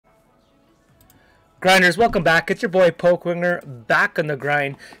Grinders, welcome back. It's your boy Pokewinger back on the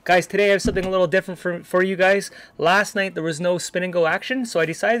grind. Guys, today I have something a little different for you guys. Last night there was no spin and go action, so I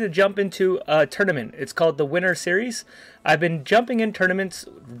decided to jump into a tournament. It's called the Winter Series. I've been jumping in tournaments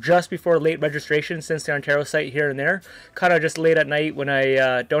just before late registration since the Ontario site here and there. Kind of just late at night when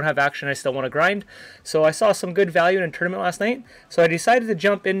I don't have action, I still want to grind. So I saw some good value in a tournament last night. So I decided to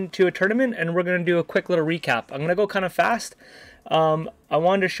jump into a tournament and we're going to do a quick little recap. I'm going to go kind of fast. I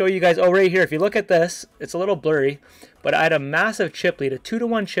wanted to show you guys, right here, if you look at this, it's a little blurry, but I had a massive chip lead, a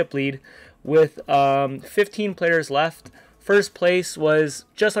 2-to-1 chip lead with 15 players left. First place was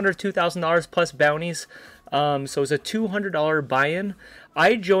just under $2,000 plus bounties, so it was a $200 buy-in.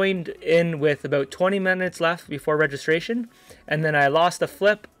 I joined in with about 20 minutes left before registration, and then I lost a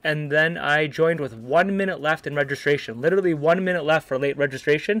flip, and then I joined with 1 minute left in registration. Literally 1 minute left for late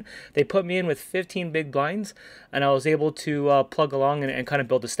registration. They put me in with 15 big blinds, and I was able to plug along and kind of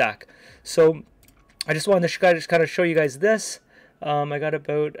build a stack. So I just wanted to kind of show you guys this. I got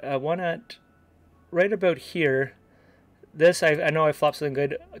about one at right about here. This, I know I flopped something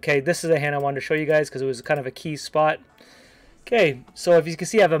good. Okay, this is a hand I wanted to show you guys because it was kind of a key spot. Okay, so if you can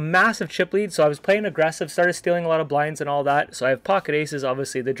see, I have a massive chip lead, so I was playing aggressive, started stealing a lot of blinds and all that. So I have pocket aces,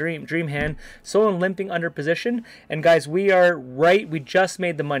 obviously, the dream hand. Someone limping under position. And guys, we just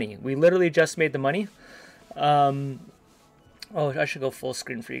made the money. We literally just made the money. Oh, I should go full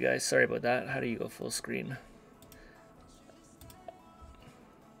screen for you guys. Sorry about that. How do you go full screen?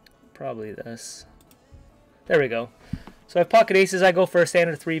 Probably this. There we go. So I have pocket aces. I go for a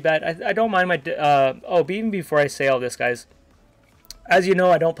standard 3-bet. I don't mind my... even before I say all this, guys. As you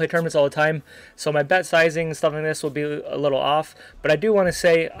know, I don't play tournaments all the time, so my bet sizing and stuff like this will be a little off. But I do want to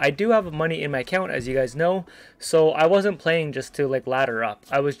say I do have money in my account, as you guys know. So I wasn't playing just to like ladder up.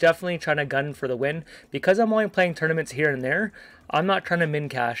 I was definitely trying to gun for the win. Because I'm only playing tournaments here and there, I'm not trying to min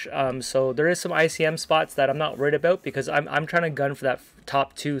cash. So there is some ICM spots that I'm not worried about because I'm trying to gun for that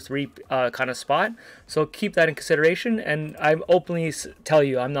top 2-3 kind of spot. So keep that in consideration. And I openly tell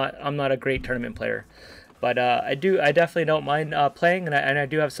you I'm not a great tournament player. But I definitely don't mind playing, and I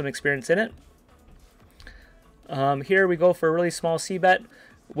do have some experience in it. Here we go for a really small C-bet,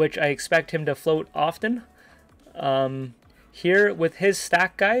 which I expect him to float often. Here with his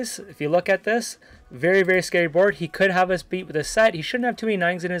stack, guys, if you look at this, very, very scary board. He could have us beat with a set. He shouldn't have too many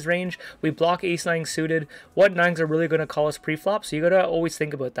nines in his range. We block ace-9 suited. What nines are really going to call us pre-flop? So you got to always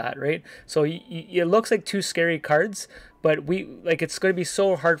think about that, right? So it looks like two scary cards, but it's going to be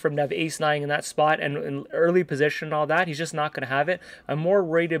so hard for him to have ace-9 in that spot and in early position and all that. He's just not going to have it. I'm more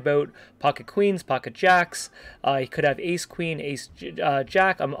worried about pocket queens, pocket jacks. He could have ace-queen,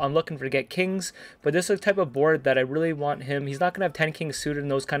 ace-jack. I'm looking for to get kings. But this is the type of board that I really want him. He's not going to have 10 kings suited in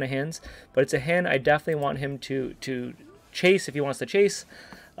those kind of hands. But it's a hand I definitely want him to chase if he wants to chase.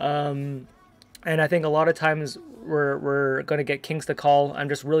 And I think a lot of times we're going to get kings to call. I'm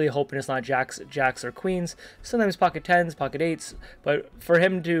just really hoping it's not jacks or queens. Sometimes pocket 10s, pocket 8s. But for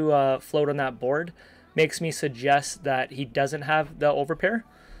him to float on that board makes me suggest that he doesn't have the overpair,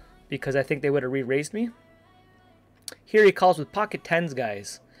 because I think they would have re-raised me. Here he calls with pocket 10s,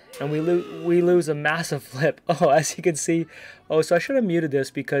 guys. And we lose a massive flip. Oh, as you can see. Oh, so I should have muted this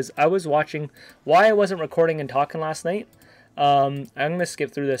because I was watching. Why I wasn't recording and talking last night, I'm going to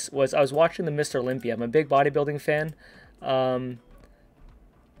skip through this, was I was watching the Mr. Olympia. I'm a big bodybuilding fan. I'm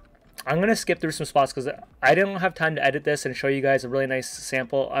going to skip through some spots because I didn't have time to edit this and show you guys a really nice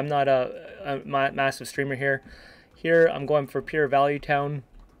sample. I'm not a massive streamer here. Here, I'm going for pure value town.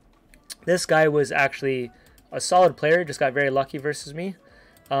 This guy was actually a solid player, just got very lucky versus me.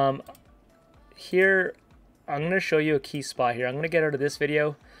 Here, I'm going to show you a key spot here. I'm going to get out of this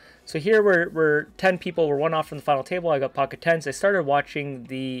video. So here we're 10 people. We're one off from the final table. I got pocket 10s. I started watching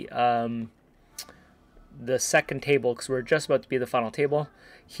the second table because we're just about to be the final table.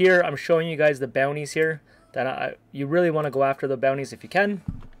 Here, I'm showing you guys the bounties here. That you really want to go after the bounties if you can.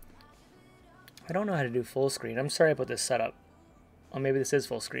 I don't know how to do full screen. I'm sorry about this setup. Oh, maybe this is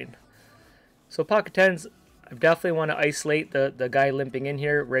full screen. So pocket 10s. I definitely want to isolate the guy limping in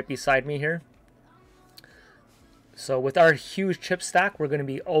here right beside me here. So with our huge chip stack, we're going to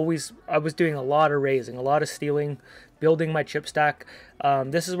be always... I was doing a lot of raising, a lot of stealing, building my chip stack.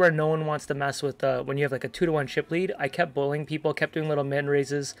 This is where no one wants to mess with when you have like a 2-to-1 chip lead. I kept bullying people, kept doing little min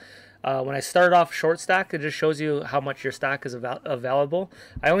raises. When I started off short stack, it just shows you how much your stack is valuable.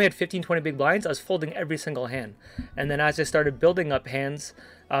 I only had 15-20 big blinds. I was folding every single hand. And then as I started building up hands,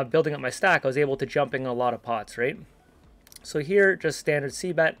 building up my stack, I was able to jump in a lot of pots, right? So here, just standard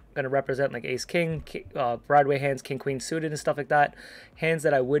C-bet, going to represent like ace king, Broadway hands, king queen suited and stuff like that. Hands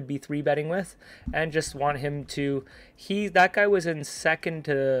that I would be 3-betting with, and just want him to, that guy was in second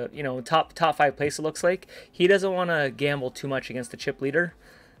to, you know, top 5 place it looks like. He doesn't want to gamble too much against the chip leader.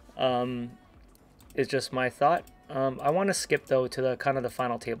 Is just my thought. I want to skip though to the kind of the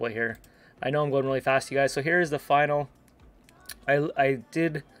final table here. I know I'm going really fast, you guys. So here's the final. I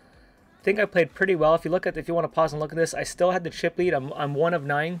did think I played pretty well. If you look at, if you want to pause and look at this, I still had the chip lead. I'm 1 of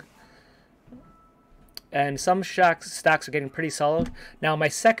 9, and some stacks are getting pretty solid. Now my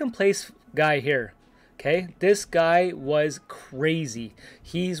second place guy here, okay, this guy was crazy.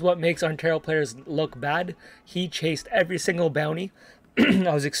 He's what makes Ontario players look bad. He chased every single bounty.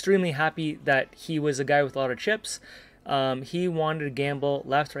 I was extremely happy that he was a guy with a lot of chips. He wanted to gamble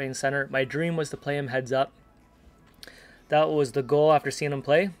left, right, and center. My dream was to play him heads up. That was the goal after seeing him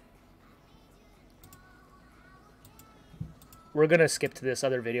play. We're going to skip to this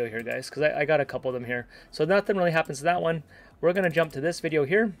other video here, guys, because I got a couple of them here. So nothing really happens to that one. We're going to jump to this video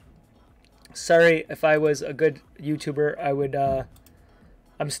here. Sorry, if I was a good YouTuber, I would...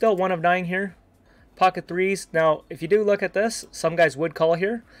 I'm still 1 of 9 here. Pocket threes. Now, if you do look at this, some guys would call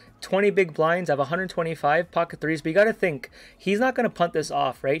here. 20 big blinds. I have 125 pocket threes, but you got to think he's not going to punt this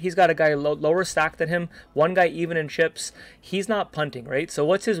off, right? He's got a guy lower stack than him, one guy even in chips. He's not punting, right? So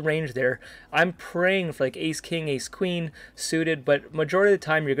what's his range there? I'm praying for like ace king, ace queen suited, but majority of the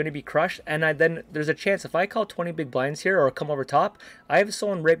time you're going to be crushed. And then there's a chance if I call 20 big blinds here or come over top, I have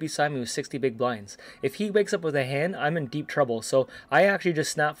someone right beside me with 60 big blinds. If he wakes up with a hand, I'm in deep trouble. So I actually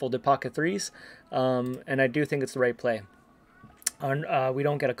just snap folded pocket threes, and I do think it's the right play. We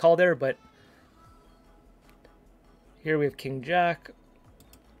don't get a call there, but here we have king jack.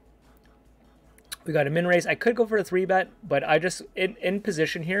 We got a min raise. I could go for a 3-bet, but I just in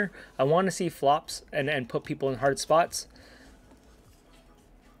position here, I want to see flops and put people in hard spots.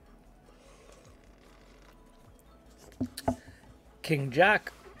 King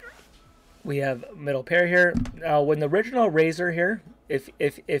jack. We have middle pair here. Now when the original raiser here,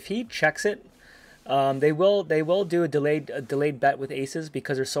 if he checks it, they will do a delayed bet with aces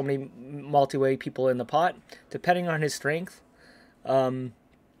because there's so many multi-way people in the pot, depending on his strength.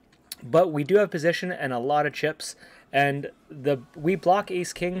 But we do have position and a lot of chips, and we block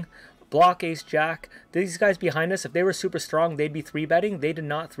ace king, block ace jack. These guys behind us, if they were super strong, they'd be 3-betting. They did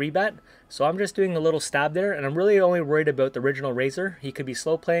not 3-bet, so I'm just doing a little stab there, and I'm really only worried about the original raiser. He could be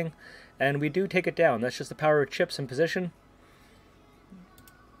slow playing, and we do take it down. That's just the power of chips in position.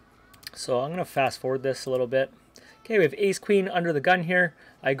 So I'm going to fast forward this a little bit. Okay, we have ace queen under the gun here.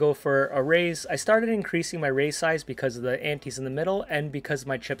 I go for a raise. I started increasing my raise size because of the antes in the middle and because of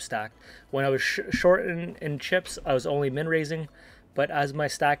my chip stack. When I was short in chips, I was only min raising. But as my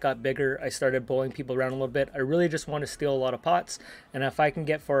stack got bigger, I started bowling people around a little bit. I really just want to steal a lot of pots. And if I can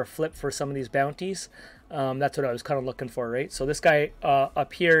get for a flip for some of these bounties, that's what I was kind of looking for, right? So this guy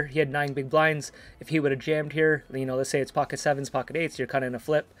up here, he had 9 big blinds. If he would have jammed here, you know, let's say it's pocket 7s, pocket 8s, you're kind of in a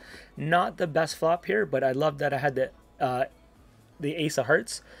flip. Not the best flop here, but I love that I had the ace of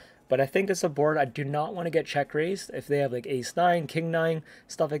hearts. But I think it's a board I do not want to get check raised. If they have like ace 9, king 9,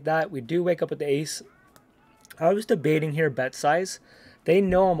 stuff like that, we do wake up with the ace. I was debating here bet size. They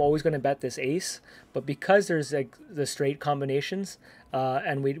know I'm always going to bet this ace, but because there's like the straight combinations,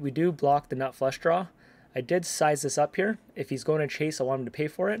 and we do block the nut flush draw, I did size this up here. If he's going to chase, I want him to pay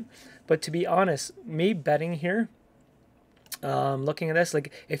for it. But to be honest, me betting here, looking at this,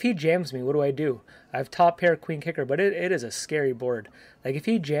 like if he jams me, what do? I have top pair, queen kicker, but it is a scary board. Like if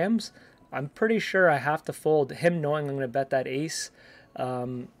he jams, I'm pretty sure I have to fold him knowing I'm going to bet that ace.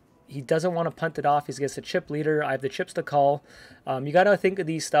 He doesn't want to punt it off. He's against a chip leader. I have the chips to call. You got to think of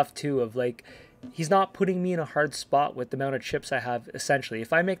these stuff too, of like, he's not putting me in a hard spot with the amount of chips I have, essentially.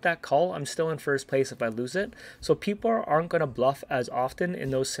 If I make that call, I'm still in first place if I lose it. So people aren't going to bluff as often in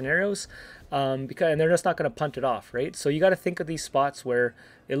those scenarios, and they're just not going to punt it off, right? So you got to think of these spots where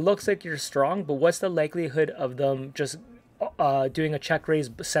it looks like you're strong, but what's the likelihood of them just doing a check raise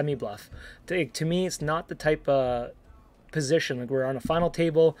semi-bluff? To me, it's not the type of position. Like we're on a final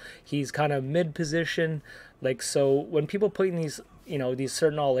table, he's kind of mid position, like, so when people put in these, you know, these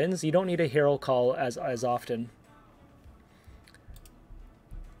certain all-ins, you don't need a hero call as often.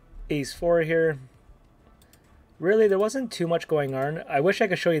 Ace 4 here. Really, there wasn't too much going on. I wish I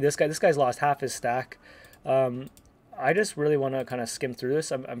could show you this guy. This guy's lost half his stack. I just really want to kind of skim through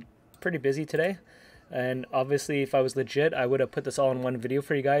this. I'm pretty busy today, and obviously if I was legit, I would have put this all in one video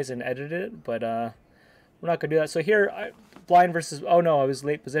for you guys and edited it, but we're not going to do that. So here, blind versus... Oh, no, I was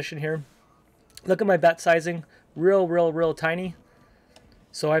late position here. Look at my bet sizing. Real tiny.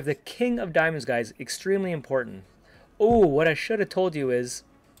 So I have the king of diamonds, guys. Extremely important. Oh, what I should have told you is,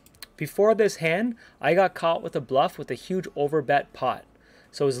 before this hand, I got caught with a bluff with a huge overbet pot.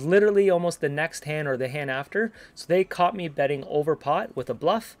 So it was literally almost the next hand or the hand after. So they caught me betting over pot with a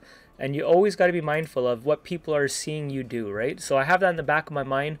bluff. And you always got to be mindful of what people are seeing you do, right? So I have that in the back of my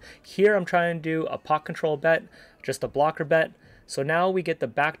mind. Here I'm trying to do a pot control bet, just a blocker bet. So now we get the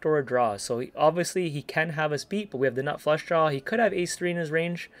backdoor draw. So obviously he can have us beat, but we have the nut flush draw. He could have ace-3 in his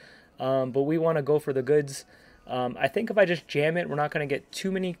range, but we want to go for the goods. I think if I just jam it, we're not going to get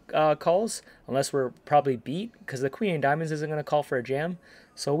too many calls, unless we're probably beat, because the queen of diamonds isn't going to call for a jam.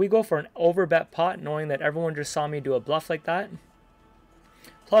 So we go for an overbet pot, knowing that everyone just saw me do a bluff like that.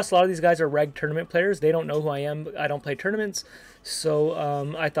 Plus, a lot of these guys are reg tournament players. They don't know who I am. I don't play tournaments. So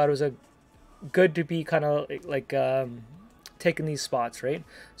I thought it was good to be kind of like taking these spots, right?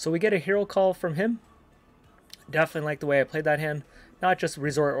 So we get a hero call from him. Definitely like the way I played that hand. Not just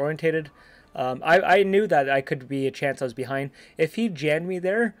resort orientated. I knew that I could be a chance I was behind. If he jammed me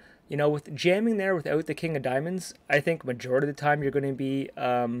there, you know, with jamming there without the king of diamonds, I think majority of the time you're going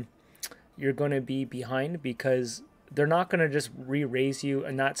to be behind, because they're not going to just re-raise you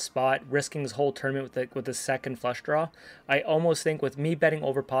in that spot, risking his whole tournament with the second flush draw. I almost think with me betting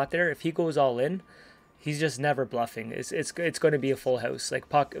over pot there, if he goes all in, he's just never bluffing. It's going to be a full house, like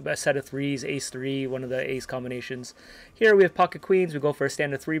a set of threes, ace-3, one of the ace combinations. Here we have pocket queens. We go for a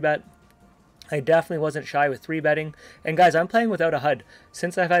standard 3-bet. I definitely wasn't shy with 3-betting. And guys, I'm playing without a HUD.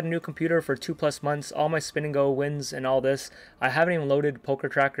 Since I've had a new computer for 2+ months, all my spin and go wins and all this, I haven't even loaded Poker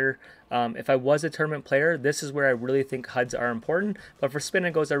Tracker. If I was a tournament player, this is where I really think HUDs are important. But for spin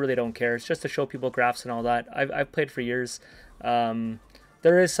and goes, I really don't care. It's just to show people graphs and all that. I've played for years. There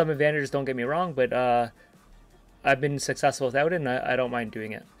is some advantages, don't get me wrong, but I've been successful without it, and I don't mind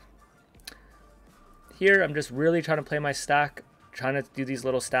doing it. Here, I'm just really trying to play my stack, trying to do these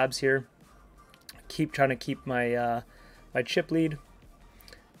little stabs here. Trying to keep my my chip lead.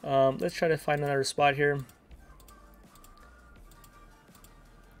 Let's try to find another spot here.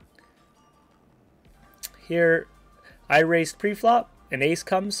 Here, I raised pre-flop. An ace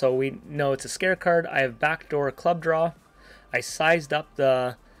comes, so we know it's a scare card. I have backdoor club draw. I sized up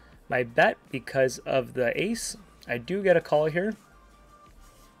my bet because of the ace. I do get a call here.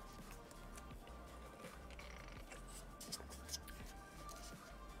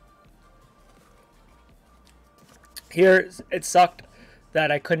 Here, it sucked that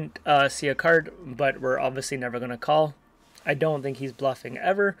I couldn't see a card, but we're obviously never going to call. I don't think he's bluffing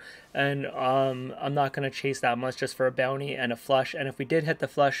ever, and I'm not going to chase that much just for a bounty and a flush. And if we did hit the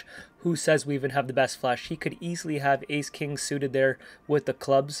flush, who says we even have the best flush? He could easily have ace-king suited there with the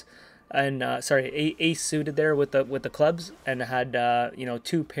clubs, and sorry, ace suited there with the clubs, and had you know,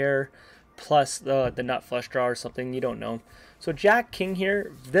 2 pair plus the nut flush draw or something. You don't know. So Jack-king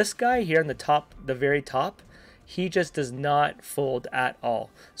here, this guy here on the top, the very top, he just does not fold at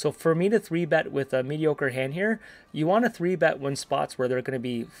all. So for me to 3-bet with a mediocre hand here, you want to 3-bet when spots where they're going to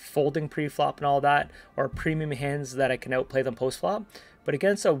be folding pre-flop and all that, or premium hands that I can outplay them post-flop. But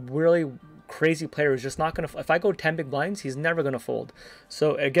against a really crazy player who's just not going to, if I go 10 big blinds, he's never going to fold.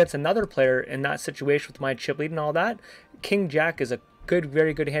 So against another player in that situation with my chip lead and all that, King Jack is a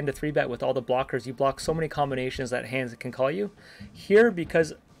very good hand to 3-bet with all the blockers. You block so many combinations that hands can call you. Here,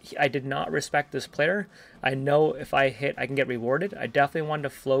 because I did not respect this player, I know if I hit, I can get rewarded. I definitely wanted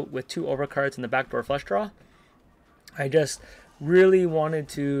to float with 2 overcards in the backdoor flush draw. I just really wanted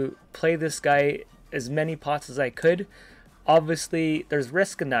to play this guy as many pots as I could. Obviously, there's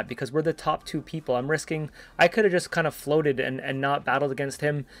risk in that because we're the top 2 people. I'm risking, I could have just kind of floated and not battled against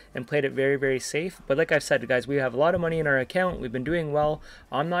him and played it very safe. But like I've said, guys, we have a lot of money in our account. We've been doing well.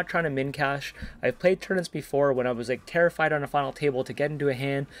 I'm not trying to min cash. I've played tournaments before when I was like terrified on a final table to get into a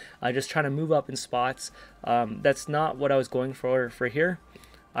hand, just trying to move up in spots. That's not what I was going for here.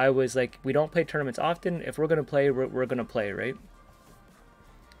 I was like, we don't play tournaments often. If we're going to play, we're going to play, right?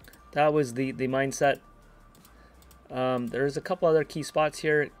 That was the mindset. There's a couple other key spots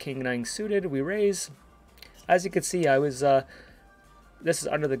here. King 9 suited, we raise. As you can see, I was this is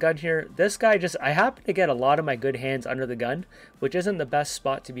under the gun here. This guy just, I happen to get a lot of my good hands under the gun, which isn't the best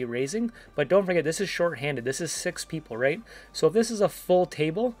spot to be raising. But don't forget, this is short-handed. This is 6 people, right? So if this is a full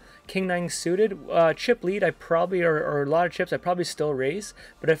table, King 9 suited, chip lead, I probably, or a lot of chips, I probably still raise.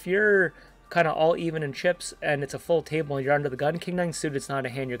 But if you're kind of all even in chips and it's a full table and you're under the gun, King 9 suited is not a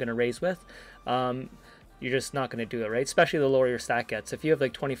hand you're going to raise with. You're just not going to do it, right? Especially the lower your stack gets. If you have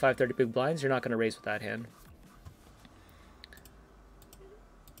like 25, 30 big blinds, you're not going to raise with that hand.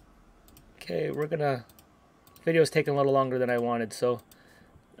 Okay, we're going to... Video's taking a little longer than I wanted, so...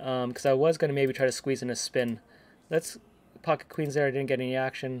 Because I was going to maybe try to squeeze in a spin. Let's... Pocket queens there, I didn't get any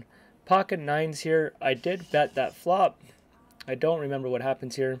action. Pocket nines here. I did bet that flop. I don't remember what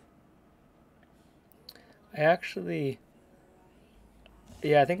happens here. I actually...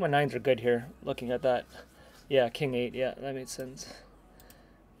 Yeah, I think my nines are good here, looking at that. Yeah, king 8. Yeah, that made sense.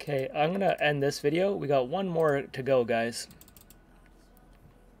 Okay, I'm going to end this video. We got one more to go, guys.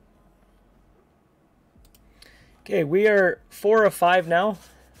 Okay, we are 4 of 5 now,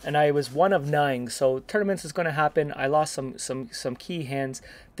 and I was 1 of 9. So tournaments is going to happen. I lost some key hands.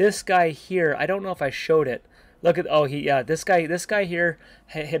 This guy here, I don't know if I showed it. Look at, oh, this guy here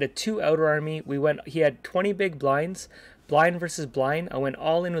hit a 2 outer army. He had 20 big blinds. Blind versus blind. I went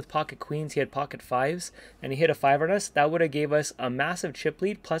all in with pocket queens. He had pocket 5s, and he hit a 5 on us. That would have gave us a massive chip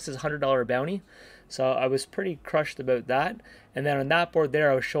lead plus his $100 bounty. So I was pretty crushed about that. And then on that board there,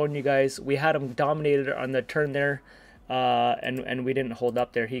 I was showing you guys, we had him dominated on the turn there, and we didn't hold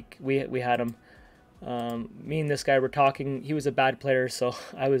up there. We had him. Me and this guy were talking. He was a bad player, so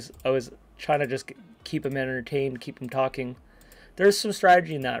I was trying to just keep him entertained, keep him talking. There's some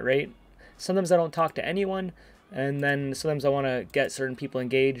strategy in that, right? Sometimes I don't talk to anyone. And then sometimes I want to get certain people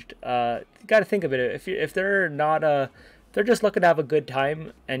engaged. You got to think of it. If they're not they're just looking to have a good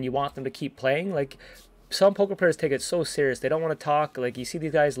time, and you want them to keep playing. Like some poker players take it so serious, they don't want to talk. Like you see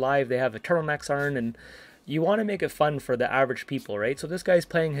these guys live, they have a turtlenecks on, and you want to make it fun for the average people, right? So this guy's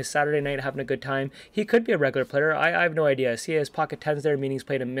playing his Saturday night, having a good time. He could be a regular player. I have no idea. I see his pocket 10s there, meaning he's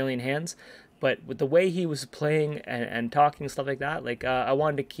played a million hands. But with the way he was playing and talking and stuff like that, like I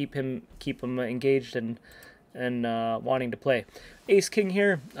wanted to keep him engaged and wanting to play. Ace King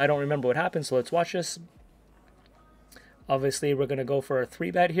here, I don't remember what happened, so let's watch this. Obviously we're going to go for a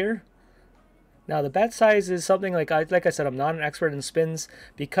 3-bet here. Now the bet size is something like I said, I'm not an expert in spins.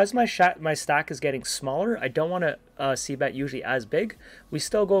 Because my stack is getting smaller, I don't want to c-bet usually as big. We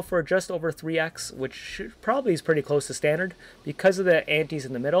still go for just over 3x, which probably is pretty close to standard because of the antes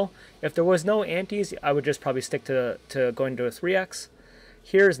in the middle. If there was no antes, I would just probably stick to going to a 3x.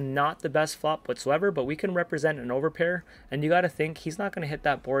 Here's not the best flop whatsoever, but we can represent an overpair, and you got to think he's not going to hit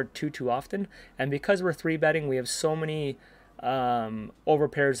that board too often. And because we're 3-betting, we have so many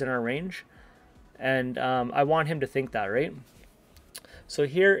overpairs in our range, and I want him to think that, right? So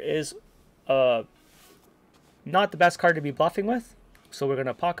here is not the best card to be bluffing with, so we're going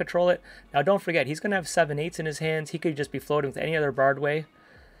to pot control it. Now don't forget, he's going to have 7/8 in his hands. He could just be floating with any other barred way.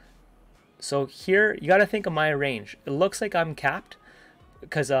 So here, you got to think of my range. It looks like I'm capped,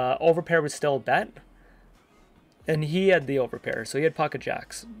 because overpair was still bet, and he had the overpair, so he had pocket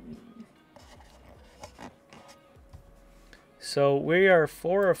jacks. So we are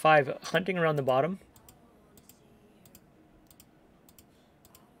 4 or 5 hunting around the bottom.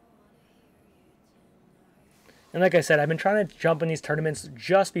 And like I said, I've been trying to jump in these tournaments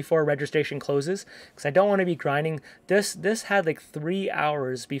just before registration closes, because I don't want to be grinding. This had like 3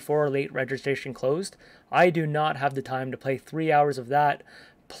 hours before late registration closed. I do not have the time to play 3 hours of that,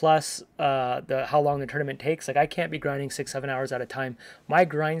 plus how long the tournament takes. Like I can't be grinding 6-7 hours at a time. My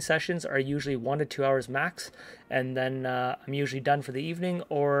grind sessions are usually 1 to 2 hours max, and then I'm usually done for the evening.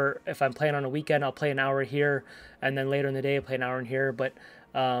 Or if I'm playing on a weekend, I'll play an hour here, and then later in the day I'll play an hour in here. But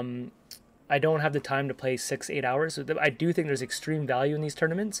I don't have the time to play 6-8 hours. I do think there's extreme value in these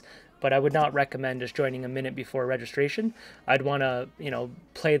tournaments, but I would not recommend just joining a minute before registration. I'd want to,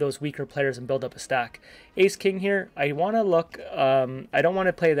 play those weaker players and build up a stack. Ace King here, I want to look, I don't want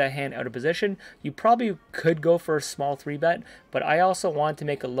to play that hand out of position. You probably could go for a small 3-bet, but I also want to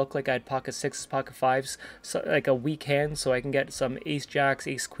make it look like I had pocket 6s, pocket 5s, so like a weak hand, so I can get some ace jacks,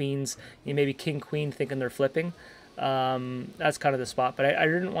 ace queens, maybe king queen thinking they're flipping. That's kind of the spot, but I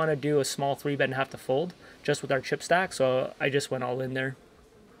didn't want to do a small 3-bet and have to fold just with our chip stack, so I just went all in there.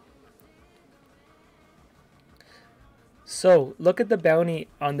 So look at the bounty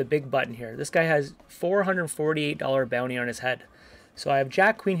on the big button here. This guy has $448 bounty on his head. So I have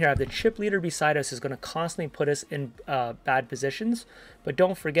Jack Queen here. I have the chip leader beside us is going to constantly put us in bad positions. But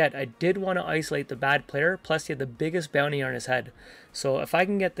don't forget, I did want to isolate the bad player, plus he had the biggest bounty on his head. So if I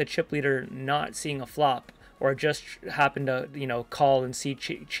can get the chip leader not seeing a flop, or just happen to, call and see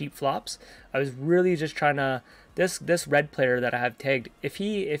cheap flops, I was really just trying to, this red player that I have tagged, if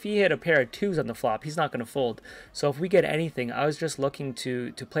he hit a pair of 2s on the flop, he's not going to fold. So if we get anything, I was just looking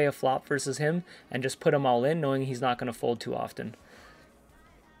to play a flop versus him and just put him all in, knowing he's not going to fold too often.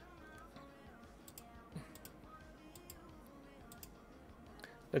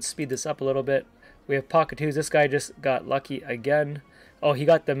 Let's speed this up a little bit. We have pocket 2s. This guy just got lucky again. Oh, he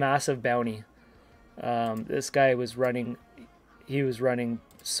got the massive bounty. This guy was running, he was running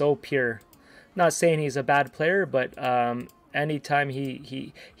so pure. Not saying he's a bad player, but anytime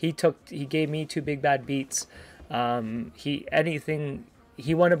he gave me 2 big bad beats, anything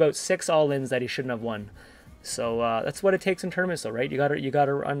he won about 6 all-ins that he shouldn't have won. So that's what it takes in tournaments, though, right? You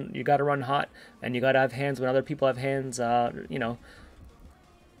gotta run hot, and you gotta have hands when other people have hands. You know,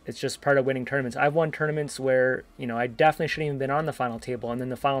 it's just part of winning tournaments. I've won tournaments where, you know, I definitely shouldn't even been on the final table, and then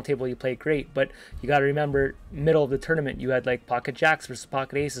the final table you played great, but you got to remember, middle of the tournament, you had like pocket jacks versus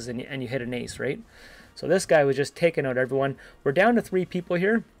pocket aces, and you hit an ace, right? So this guy was just taking out everyone. We're down to 3 people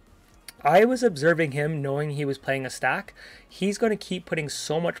here. I was observing him knowing he was playing a stack. He's going to keep putting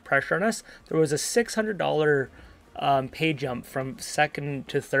so much pressure on us. There was a $600 pay jump from second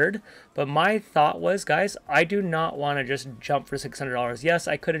to third, but my thought was, guys, I do not want to just jump for $600. Yes,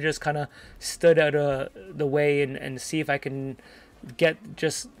 I could have just kind of stood out of the way and see if I can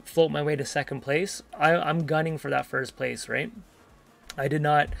just float my way to second place. I'm gunning for that first place, right? I did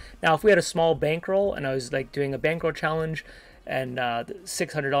not. Now, if we had a small bankroll and I was like doing a bankroll challenge, and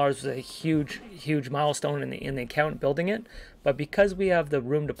 $600 was a huge milestone in the account building it, but because we have the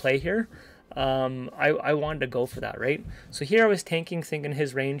room to play here, I wanted to go for that, right? So here I was tanking, thinking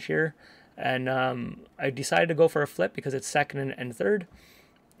his range here, and I decided to go for a flip because it's second and third,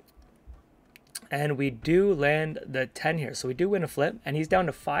 and we do land the 10 here, so we do win a flip, and he's down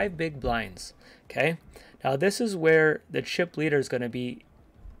to 5 big blinds. Okay, now this is where the chip leader is going to be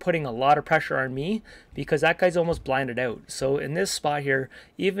putting a lot of pressure on me because that guy's almost blinded out. So in this spot here,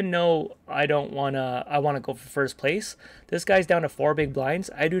 even though I want to go for first place, this guy's down to 4 big blinds.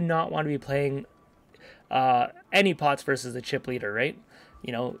 I do not want to be playing any pots versus the chip leader, right?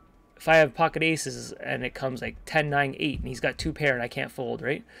 You know, if I have pocket aces and it comes like 10, 9, 8, and he's got 2 pair and I can't fold,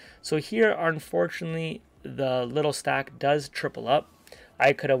 right? So here, unfortunately, the little stack does triple up.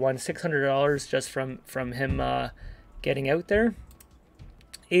 I could have won $600 just from him getting out there.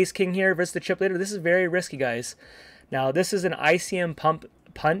 Ace King here versus the chip leader. This is very risky, guys. Now, this is an ICM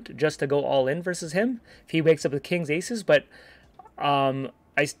punt just to go all in versus him if he wakes up with kings, aces. But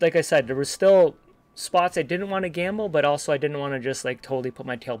like I said, there was still spots I didn't want to gamble, but also I didn't want to just like totally put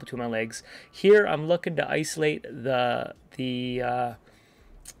my tail between my legs. Here, I'm looking to isolate the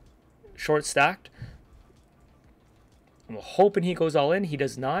short stacked. I'm hoping he goes all in. He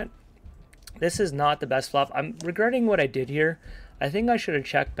does not. This is not the best flop. I'm regretting what I did here. I think I should have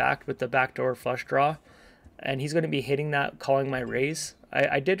checked back with the backdoor flush draw, and he's going to be hitting that, calling my raise.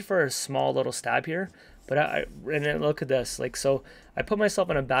 I did for a small little stab here, but and then look at this. Like, so I put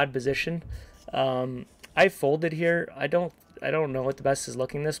myself in a bad position. I folded here. I don't know what the best is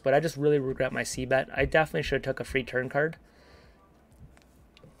looking this, but I just really regret my C bet. I definitely should have took a free turn card.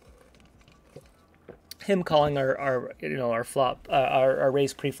 Him calling our flop, our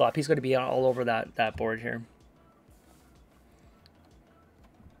raise pre-flop. He's going to be all over that board here.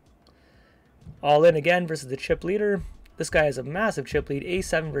 All in again versus the chip leader. This guy has a massive chip lead.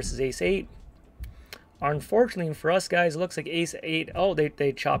 A7 versus Ace8. Unfortunately for us, guys, it looks like Ace8. Oh,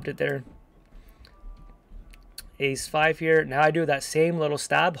 they chopped it there. Ace5 here. Now I do that same little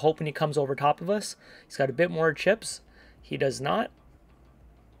stab, hoping he comes over top of us. He's got a bit more chips. He does not.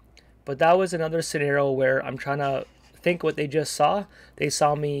 But that was another scenario where I'm trying to think what they just saw. They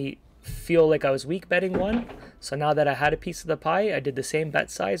saw me feel like I was weak betting one. So now that I had a piece of the pie, I did the same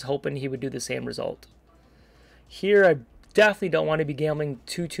bet size, hoping he would do the same result. Here, I definitely don't want to be gambling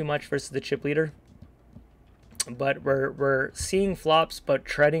too much versus the chip leader. But we're seeing flops, but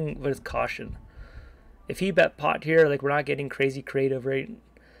treading with caution. If he bet pot here, like, we're not getting crazy creative, right?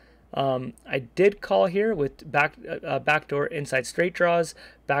 I did call here with backdoor inside straight draws.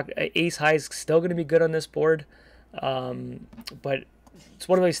 Ace high is still going to be good on this board. But it's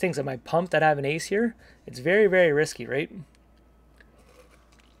one of those things. Am I pumped that I have an ace here? It's very, very risky, right?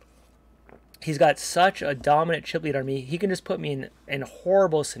 He's got such a dominant chip lead on me. He can just put me in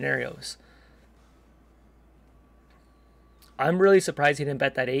horrible scenarios. I'm really surprised he didn't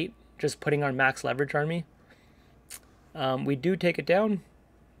bet that 8, just putting our max leverage on me. We do take it down.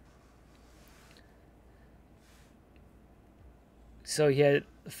 So he had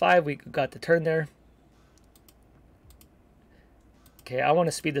 5, we got the turn there. Okay, I want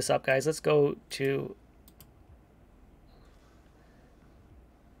to speed this up, guys. Let's go to...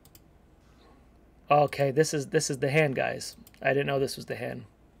 Okay, this is the hand, guys. I didn't know this was the hand.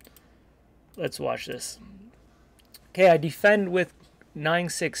 Let's watch this. Okay, I defend with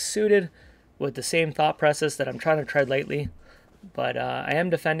 9-6 suited with the same thought process that I'm trying to tread lightly. But I am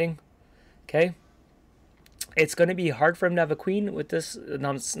defending. Okay. It's going to be hard for him to have a queen with this. I'm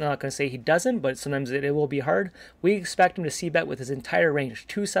not going to say he doesn't, but sometimes it will be hard. We expect him to c-bet with his entire range.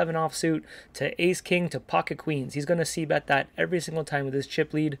 2-7 offsuit to ace-king to pocket queens. He's going to c-bet that every single time with his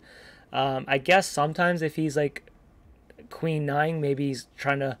chip lead. I guess sometimes if he's like queen 9, maybe he's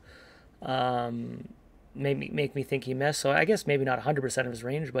trying to make me think he missed. So I guess maybe not 100% of his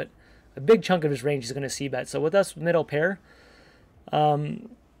range, but a big chunk of his range is going to c-bet. So with us middle pair,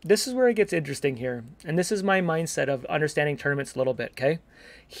 this is where it gets interesting here. And this is my mindset of understanding tournaments a little bit, okay?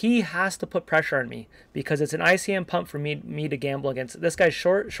 He has to put pressure on me because it's an ICM pump for me to gamble against. This guy's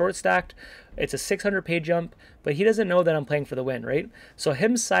short stacked. It's a 600 pay jump, but he doesn't know that I'm playing for the win, right? So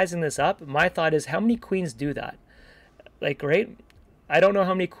him sizing this up, my thought is, how many queens do that? Like, right? I don't know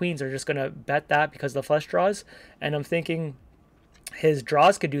how many queens are just going to bet that because of the flush draws. And I'm thinking his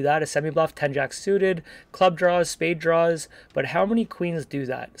draws could do that, a semi-bluff, 10-jack suited, club draws, spade draws, but how many queens do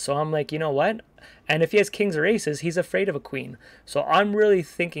that? So I'm like, you know what? And if he has kings or aces, he's afraid of a queen. So I'm really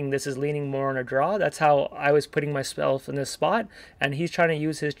thinking this is leaning more on a draw. That's how I was putting myself in this spot. And he's trying to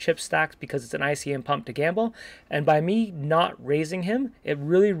use his chip stacks because it's an ICM pump to gamble. And by me not raising him, it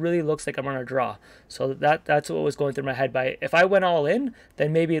really, really looks like I'm on a draw. So that's what was going through my head. If I went all in,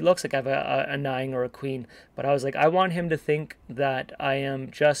 then maybe it looks like I have a 9 or a queen. But I was like, I want him to think that I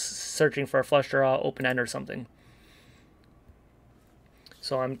am just searching for a flush draw, open end or something.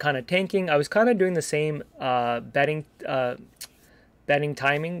 So I'm kind of tanking. I was kind of doing the same betting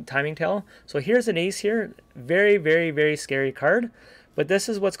timing tell. So here's an ace here. Very, very, very scary card. But this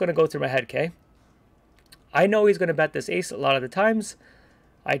is what's going to go through my head, okay? I know he's going to bet this ace a lot of the times.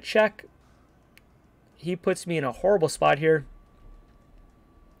 I check. He puts me in a horrible spot here.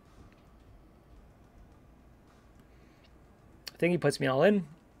 I think he puts me all in.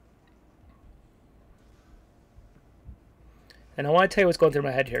 And I want to tell you what's going through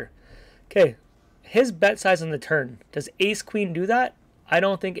my head here. Okay, his bet size on the turn. Does ace-queen do that? I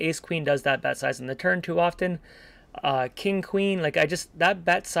don't think ace-queen does that bet size on the turn too often. King-queen, like that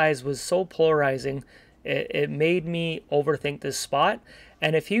bet size was so polarizing. It made me overthink this spot.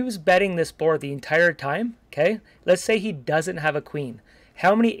 And if he was betting this board the entire time, okay, let's say he doesn't have a queen.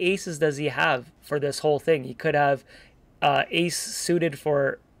 How many aces does he have for this whole thing? He could have ace suited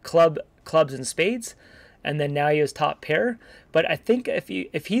for clubs and spades. And then now he has top pair. But I think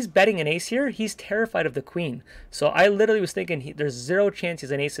if he's betting an ace here, he's terrified of the queen. So I literally was thinking there's zero chance he's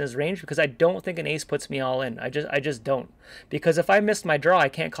an ace in his range because I don't think an ace puts me all in. I just don't. Because if I missed my draw, I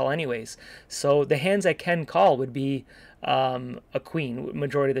can't call anyways. So the hands I can call would be a queen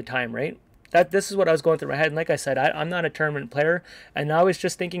majority of the time, right? This is what I was going through my head. And like I said, I'm not a tournament player. And I was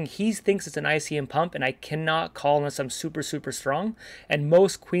just thinking he thinks it's an ICM pump and I cannot call unless I'm super, super strong. And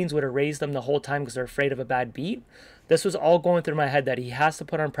most queens would have raised them the whole time because they're afraid of a bad beat. This was all going through my head that he has to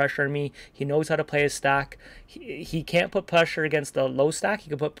put on pressure on me. He knows how to play his stack. He can't put pressure against the low stack. He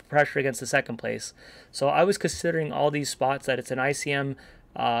can put pressure against the second place. So I was considering all these spots that it's an ICM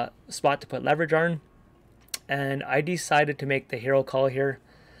spot to put leverage on. And I decided to make the hero call here.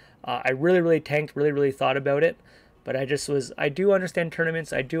 I really, really tanked, really thought about it. But I do understand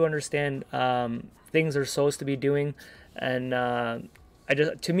tournaments. I do understand things they're supposed to be doing. And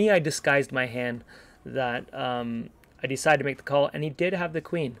to me, I disguised my hand that I decided to make the call. And he did have the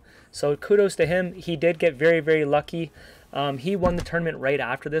queen. So kudos to him. He did get very, very lucky. He won the tournament right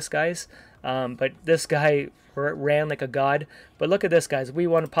after this, guys. But this guy ran like a god. But look at this, guys. We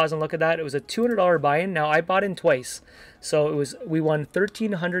want to pause and look at that. It was a $200 buy-in. Now I bought in twice, so we won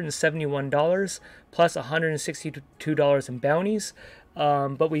 $1,371 plus $162 in bounties.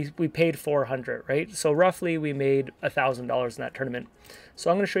 But we paid $400, right? So roughly we made $1,000 in that tournament. So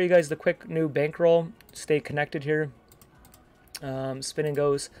I'm going to show you guys the quick new bankroll. Stay connected here. Spin and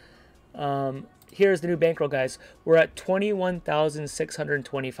goes. Here's the new bankroll, guys. We're at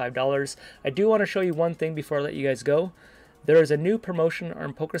 $21,625. I do want to show you one thing before I let you guys go. There is a new promotion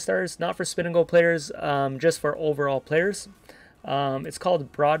on PokerStars, not for spin and go players, just for overall players. It's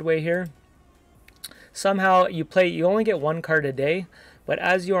called Broadway here. Somehow you only get one card a day, but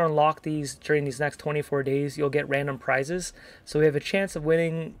as you unlock these during these next 24 days, you'll get random prizes. So we have a chance of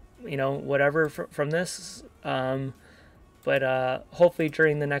winning, you know, whatever from this. But hopefully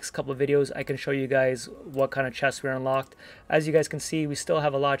during the next couple of videos, I can show you guys what kind of chests we unlocked. As you guys can see, we still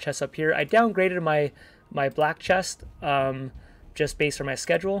have a lot of chests up here. I downgraded my black chest just based on my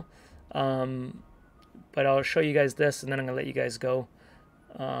schedule. But I'll show you guys this, and then I'm going to let you guys go.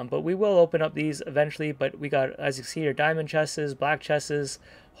 But we will open up these eventually. But we got, as you see here, diamond chests, black chests,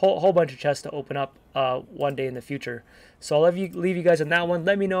 whole bunch of chests to open up one day in the future. So I'll leave you guys on that one.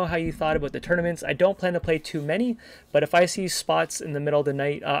 Let me know how you thought about the tournaments. I don't plan to play too many, but if I see spots in the middle of the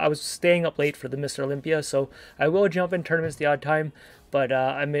night, I was staying up late for the Mr. Olympia, so I will jump in tournaments the odd time. But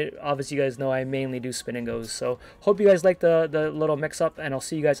obviously you guys know I mainly do spin and goes. So hope you guys like the little mix up, and I'll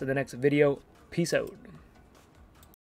see you guys in the next video. Peace out.